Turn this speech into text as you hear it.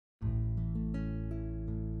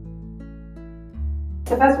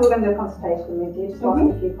So first of all, we're going to do a consultation with you, just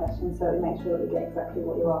asking a few questions so we make sure that we get exactly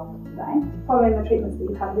what you're after today. Following the treatments that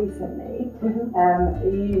you've had recently, are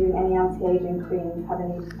you using any anti-aging creams, had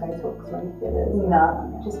any Botox or any fillers?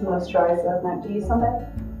 No, just moisturiser. No. Do you use sunbed?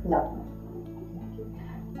 No.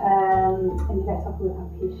 And you don't suffer with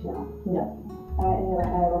alopecia? No. Any other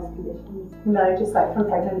hair loss conditions? No, just like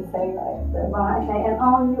from pregnancy. Right, okay. And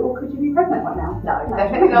are you or could you be pregnant right now? No,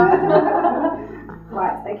 definitely not.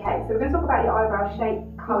 Right, okay. So we're going to talk about your eyebrow shape,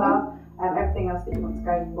 colour, and everything else that you want to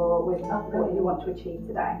go for with what you want to achieve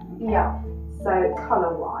today. Okay? Yeah. So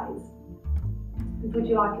colour-wise, would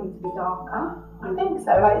you like them to be darker? I think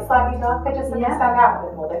so, like slightly darker, just so they stand out a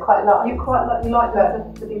bit more. They're quite light. You like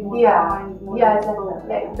them to be more defined, more visible.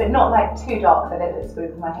 Definitely. But not like too dark that it looks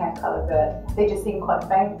weird for my hair colour, but they just seem quite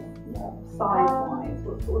faint. Size-wise,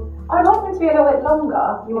 what sort of? I'd like them to be a little bit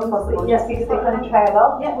longer, if possible, just because they kind of trail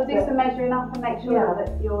off. Yeah, we'll do some measuring up and make sure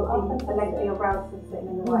that the length of your brows are sitting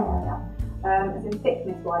in the right area. As in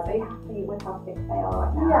thickness-wise, are you happy with how thick they are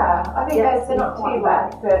right now? Yeah, I think they're not too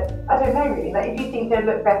bad, but I don't know really. Like, if you think they'd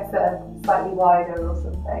look better, slightly wider or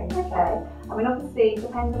something. Okay. I mean, obviously,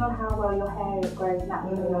 depending on how well your hair grows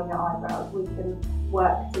naturally on your eyebrows, we can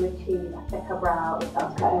work to achieve a thicker brow if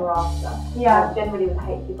that's what you're after. Yeah. Generally, with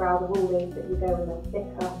HD brows of all these, that you go with a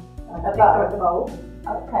thicker at the bulb.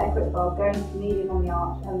 Okay. Thicker at the bulb, going to medium on the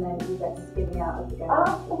arch, and then you get skinny out as you go.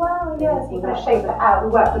 Oh, wow, yes. You can shape it out.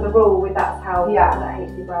 We work with the rule with that's how that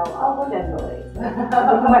HD brow generally. So we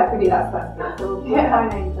can work with you, that's good. So we're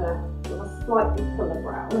trying to sort of a slightly fuller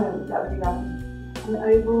brow. That would be nice. And the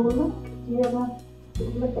overall look, do you ever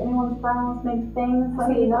look at anyone's brows, maybe things? I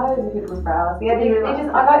see loads of people's brows. Yeah,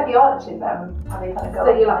 I like the arch in them, how they kind of go.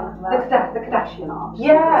 So you like the Kardashian arch?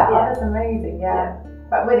 Yeah, that's amazing,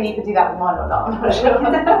 But whether you could do that with mine or not, I'm not sure. We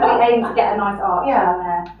can definitely aim to get a nice arch in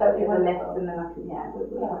there. That would be a a lift and then I can,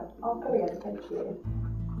 Oh, brilliant, thank you.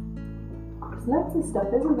 There's loads of stuff,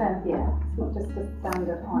 isn't there? Yeah, it's not just a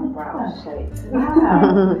standard eyebrow shape.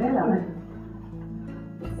 Wow.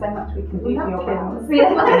 There's so much we can do to your brows.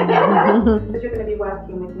 Because you're going to be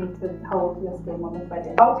working with me to hold your skin when we're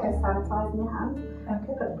ready. Okay. Just sanitize in your hand.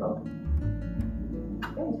 Okay, good.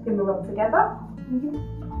 Okay, just give them a rub together.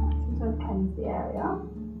 So cleanse the area.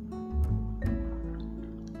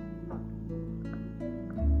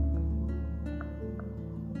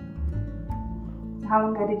 How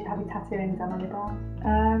long ago did you have your tattooing done on your brow?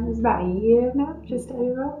 It was about a year now, just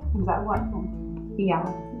over. Was that a white one? Yeah.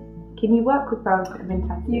 Can you work with brows that have been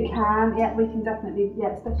tattooed? You can, yeah, we can definitely,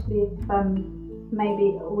 especially if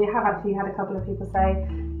maybe, we have actually had a couple of people say,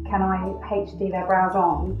 can I HD their brows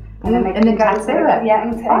on? And then tattoo it? Yeah,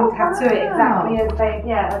 and tattoo it exactly as they,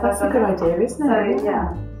 That's a good idea, isn't it? So,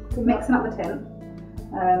 yeah, mixing up the tint.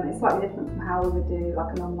 It's slightly different from how we would do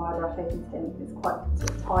like a normal eyebrow shaping tint. It's quite sort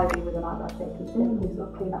of tidy with an eyebrow shaping tint. We sort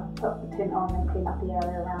of put the tint on and clean up the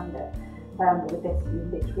area around it. But with this, you're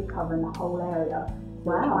literally covering the whole area. So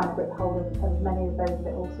we're trying to grip hold of as many of those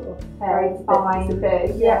little sort of very fine, the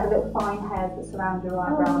little fine hairs that surround your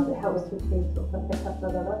eyebrows. It helps to achieve sort of a thicker,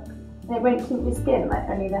 fuller look. And it won't tint your skin, like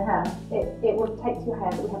only the hair. It will take to your hair,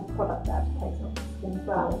 but we have a product that actually takes off the skin as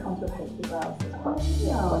well. It comes with HD brows, so it's quite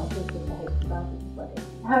suited for HD brows.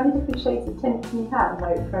 How many different shades of tint can you have,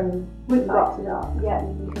 like from light to dark? Yeah,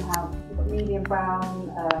 you can have medium brown,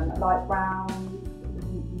 light brown,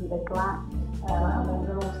 with a black, and then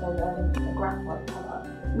we're also a graphite colour,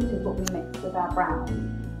 which is what we mix with our brown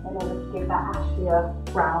in order to give that ashier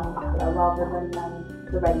brown colour rather than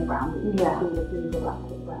the reddy brown that you can see with the black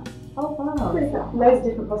with brown. Oh wow, loads of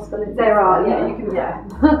different possibilities. There are, you can,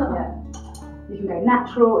 You can go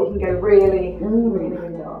natural, or you can go really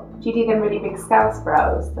dark. Do you do them really big scouse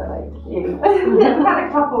brows that like you? Yeah, we've had a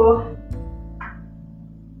couple.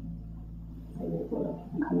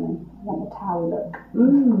 Come in. I want the towel look.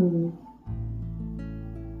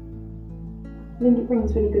 I think it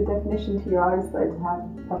brings really good definition to your eyes though to have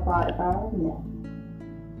a brighter brow. Yeah.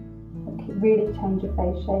 Really change your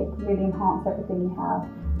face shape, really enhance everything you have.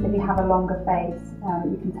 And if you have a longer face,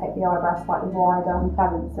 you can take the eyebrow slightly wider and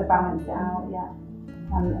balance it out,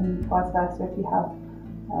 and vice versa. If you have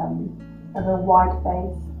a real wide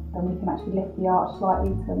face, then we can actually lift the arch slightly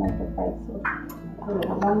to make the face sort of a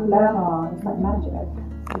little longer. It's like magic.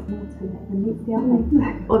 There's more to it than meets the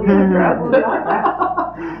eye. Or the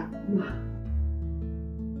eyebrow.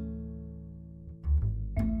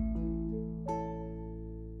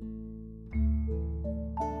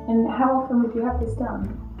 And how often would you have this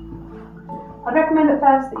done? I'd recommend at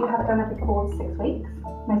first that you have it done every 4 to 6 weeks.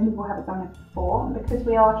 Most people have it done every 4, and because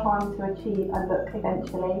we are trying to achieve a look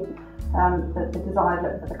eventually, the desired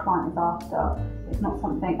look that the client is after, it's not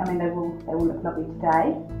something, I mean they will look lovely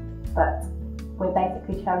today, but we're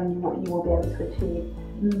basically showing you what you will be able to achieve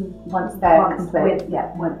Once they're once complete.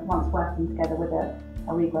 once working together with a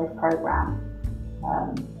regrowth program.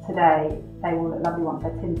 Today they will look lovely once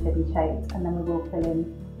they're tinted and shaped, and then we will fill in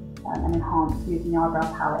and enhance using the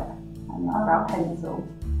eyebrow palette and the eyebrow pencil.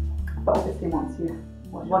 But obviously once you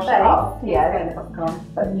wash it off, then it's gone.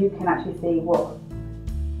 But you can actually see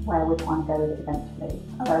where we're trying to go with it eventually.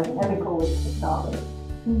 So every 4 weeks to start with.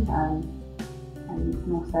 And you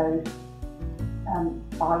can also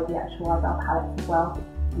buy the actual eyebrow palettes as well.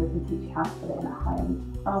 We can teach you how to put it in at home.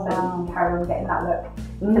 So you can carry on getting that look.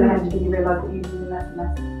 And eventually you realise that you're using less and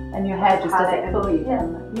less. And your hair just does it for you.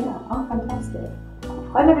 Yeah. Oh, fantastic.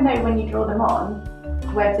 I never know when you draw them on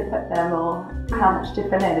where to put them or how much to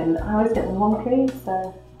fill in, and I always get them wonky,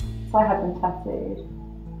 so I have them tattooed.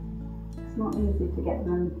 It's not easy to get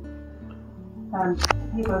them.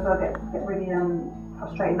 People as well get really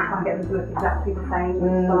frustrated trying to get them to look exactly the same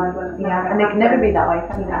inside. And they can never be that way,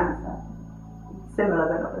 can they? Similar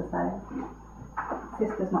but not the same.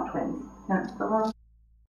 Sisters, not twins. No.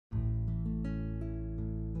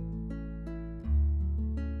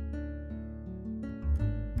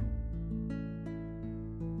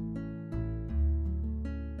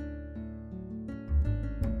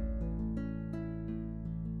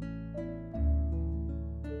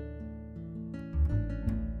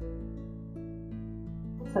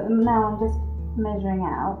 So now I'm just measuring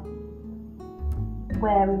out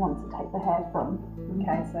where we want to take the hair from.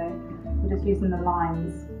 Okay, so we're just using the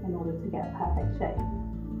lines in order to get a perfect shape.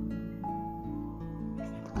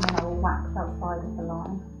 And then I will wax outside of the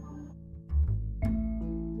line.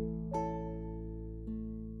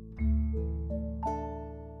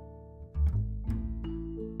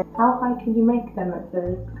 How high can you make them at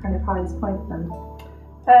the kind of highest point then?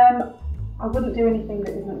 I wouldn't do anything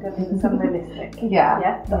that isn't going to be unrealistic.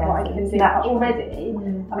 Yeah. But what I can do already, I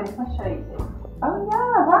mean, if I show you this. Oh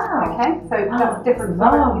yeah, wow. Okay, so that's different.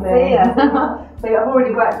 Lovely. So I've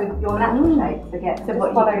already worked with your natural shape to get to what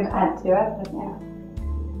you can add to it. Yeah.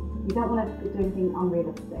 You don't want to do anything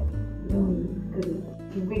unrealistic because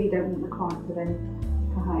you really don't want the client to then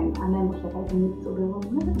go home and then wash their face and sort of go, well,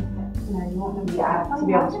 never look at it. You know, you want them to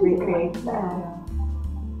be able to recreate that. Yeah.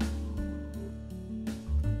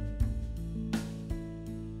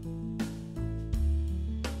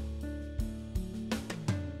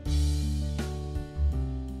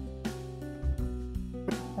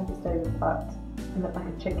 I just overfucked. I look like a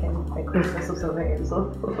chicken at Christmas or something. It was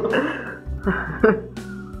awful.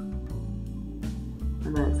 I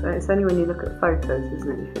know, so it's only when you look at photos, isn't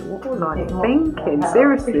it? You think, what was I thinking?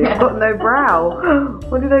 Seriously, I've got no brow.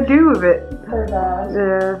 What did I do with it? So bad.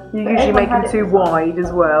 Yeah, you usually make them too wide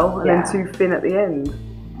as well, and then too thin at the end.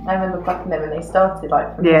 I remember plucking them when they started,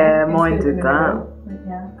 like from mine did that.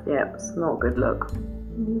 Yeah, it's not a good look.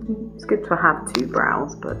 It's good to have 2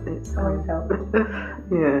 brows, but it's always helps.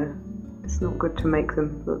 yeah, it's not good to make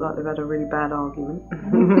them look like they've had a really bad argument.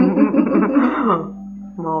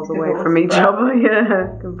 Miles away from each other,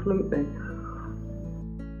 yeah, completely.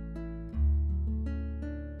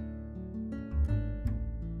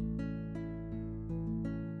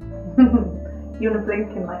 You want to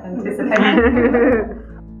blink in like anticipation.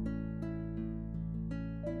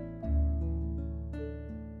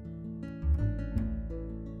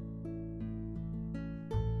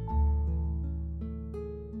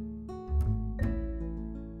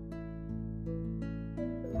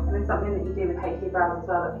 And there's something that you do with HD brows as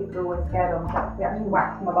well that people are always scared of. We actually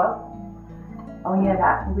wax them above. Oh yeah,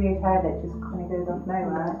 that weird hair that just kind of goes off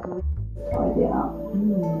nowhere. Tidy it up.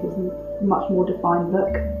 Gives them a much more defined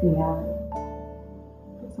look. Yeah.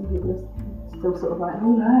 Some people are still sort of like,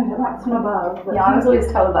 oh no, don't wax from above. But yeah, I was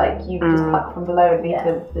always told like you just pluck from below and leave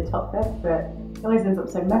the top bit, but it always ends up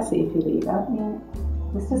so messy if you leave it. Yeah.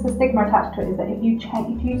 It's just the stigma attached to it is that if you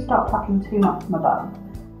start plucking too much from above,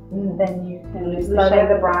 then you can lose the shape of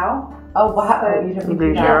the brow. Oh wow! So you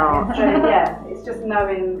lose your arm. So yeah, it's just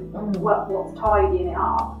knowing what's tidying it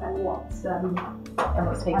up and what's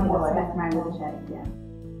taking away. Messing around with the shape. Yeah.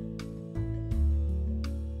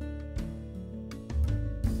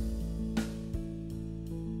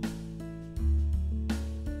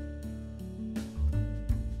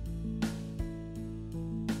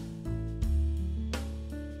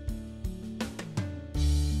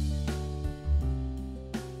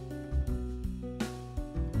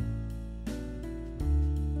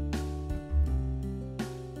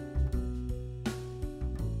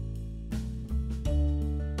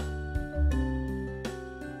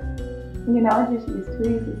 You know, I just use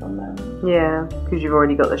tweezers on them. Yeah, because you've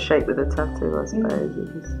already got the shape with the tattoo, I suppose. You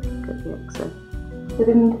just get the excess. But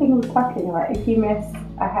then the thing with plucking, like if you miss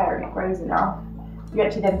a hair and it grows enough, you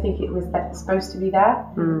actually then think it was supposed to be there,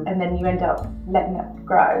 and then you end up letting it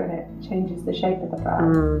grow, and it changes the shape of the brow.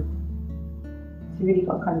 So you really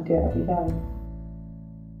got to kind of do it every day.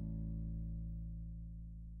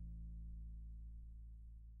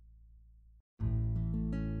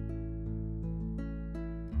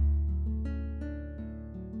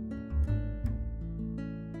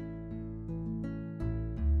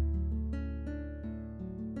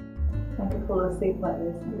 I can fall asleep like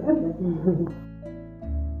this.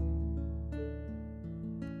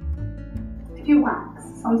 If you wax,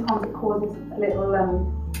 sometimes it causes a little,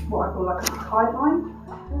 what I call like a tide line.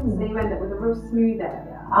 So you end up with a real smooth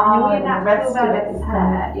area. And your natural velvet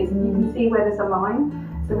hair, you can see where there's a line.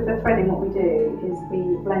 So with the threading, what we do is we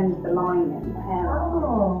blend the line in the hair.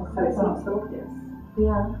 So it's not so obvious.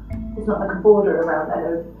 Yeah. There's not like a border around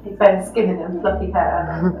there of bare skin and fluffy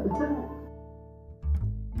hair.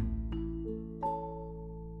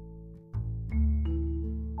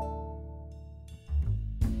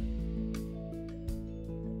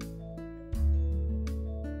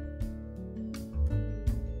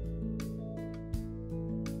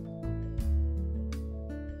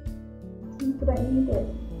 Some people don't need it.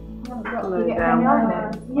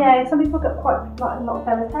 Down. Yeah, some people get quite like a lot of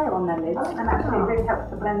velvet hair on their lids, and actually it really helps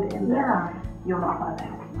to blend it in there. Yeah. You're not one of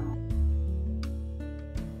them.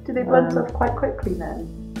 Do they blend off quite quickly then?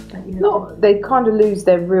 They kind of lose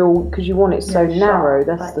their real, because you want it so Yeah, narrow,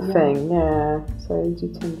 sharp, that's but the thing, yeah. So you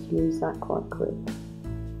tend to lose that quite quick.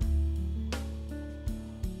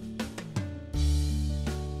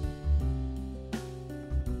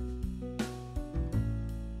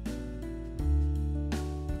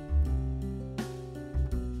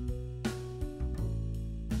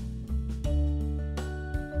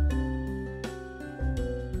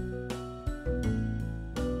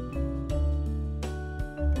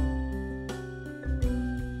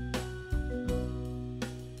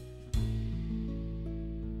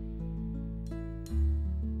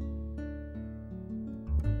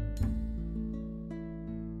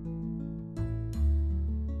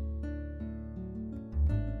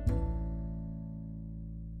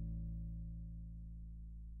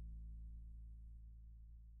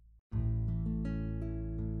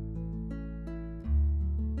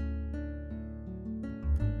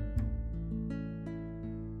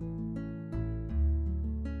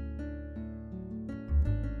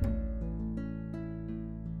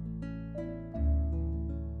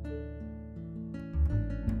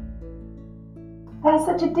 There's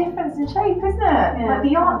such a difference in shape, isn't it? Yeah. Like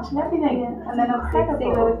the arch and everything. Yeah. And then obviously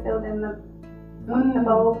see where we filled in the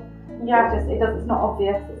bulb. Yeah. It's not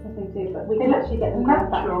obvious, it's nothing to do, but we can actually get them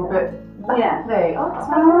natural, back. but Yeah. lovely. Oh, that's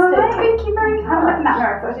Alright. fantastic. Thank you very Have a look in much. that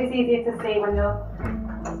mirror, because it's easier to see when you're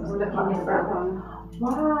looking at it on.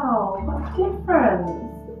 Wow, what a difference.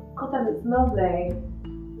 God, that looks lovely.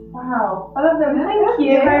 Wow, I love them. Thank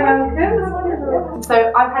you. You're very welcome.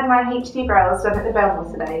 So I've had my HD brows done at the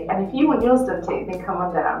Belmore today, and if you want yours done too, then come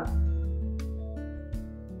on down.